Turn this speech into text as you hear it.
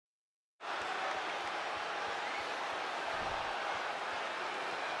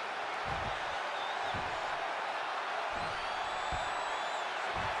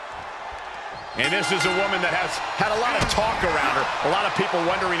And this is a woman that has had a lot of talk around her. A lot of people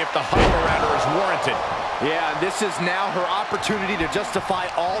wondering if the hype around her is warranted. Yeah, this is now her opportunity to justify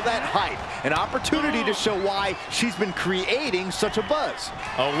all that hype. An opportunity to show why she's been creating such a buzz.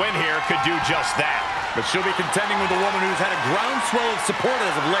 A win here could do just that. But she'll be contending with a woman who's had a groundswell of support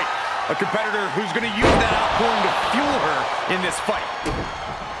as of late. A competitor who's going to use that outpouring to fuel her in this fight.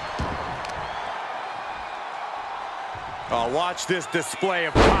 Oh, watch this display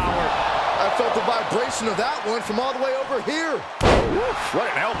of power. I felt the vibration of that one from all the way over here. Oof, what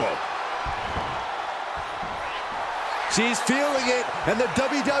an elbow. She's feeling it, and the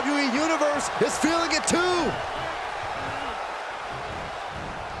WWE Universe is feeling it too.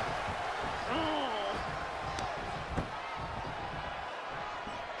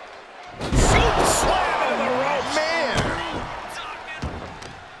 Super slam into the ropes. Man.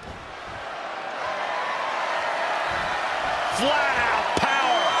 Flat out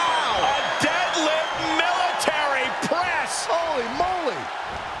power. Wow. A deadlift military press. Holy moly.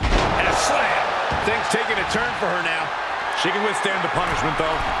 And a slam. Things taking a turn for her now. She can withstand the punishment,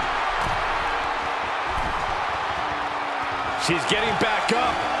 though. She's getting back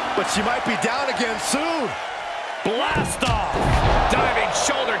up, but she might be down again soon. Blast off. Diving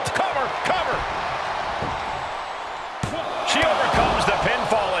shoulder. Cover, cover. She overcomes the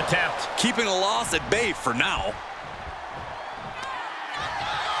pinfall attempt. Keeping a loss at bay for now.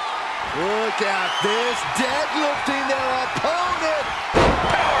 Look at this, deadlifting their opponent.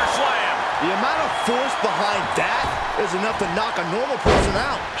 Power slam. The amount of force behind that is enough to knock a normal person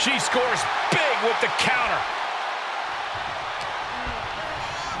out. She scores big with the counter.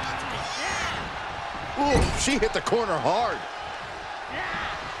 Ooh, she hit the corner hard.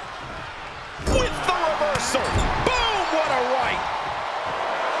 With the reversal. Boom, what a right.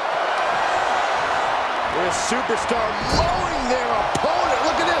 This superstar mowing their opponent.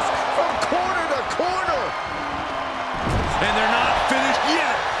 Look at this, from corner to corner. And they're not finished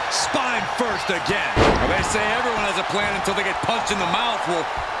yet. Spine first again. Well, they say everyone has a plan until they get punched in the mouth. Well,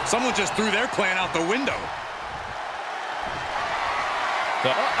 someone just threw their plan out the window.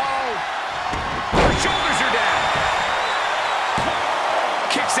 Uh-oh. Her shoulders are down.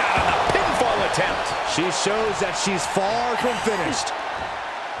 Kicks out on the pinfall attempt. She shows that she's far from finished.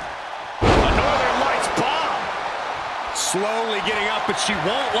 A Northern Lights bomb. Slowly getting up, but she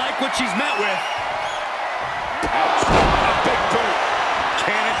won't like what she's met with. Ouch. A big boot.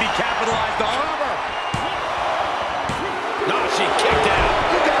 Can it be capitalized on? No, she kicked out.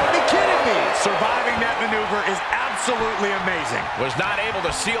 You gotta be kidding me. Surviving that maneuver is absolutely amazing. Was not able to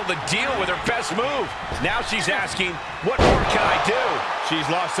seal the deal with her best move. Now she's asking, what more can I do? She's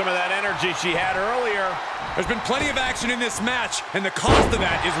lost some of that energy she had earlier. There's been plenty of action in this match, and the cost of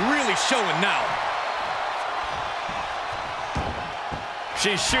that is really showing now.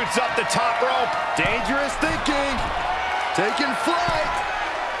 She shoots up the top rope. Dangerous thinking. Taking flight.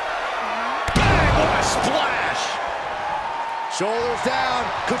 Bang, what a splash. Shoulders down.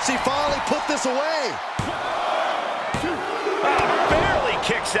 Could she finally put this away? Barely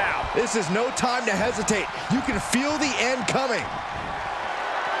kicks out. This is no time to hesitate. You can feel the end coming.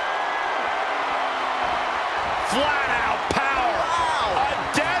 Flat out power. Wow. A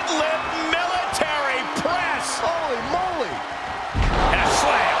deadlift military press. Holy moly. And a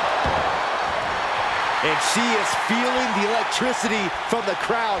slam. And she is feeling the electricity from the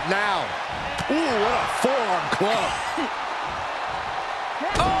crowd now. Ooh, what a forearm club.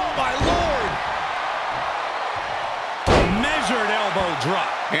 Oh, my Lord. Measured elbow drop.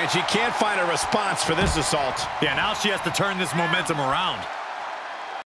 And she can't find a response for this assault. Yeah, now she has to turn this momentum around.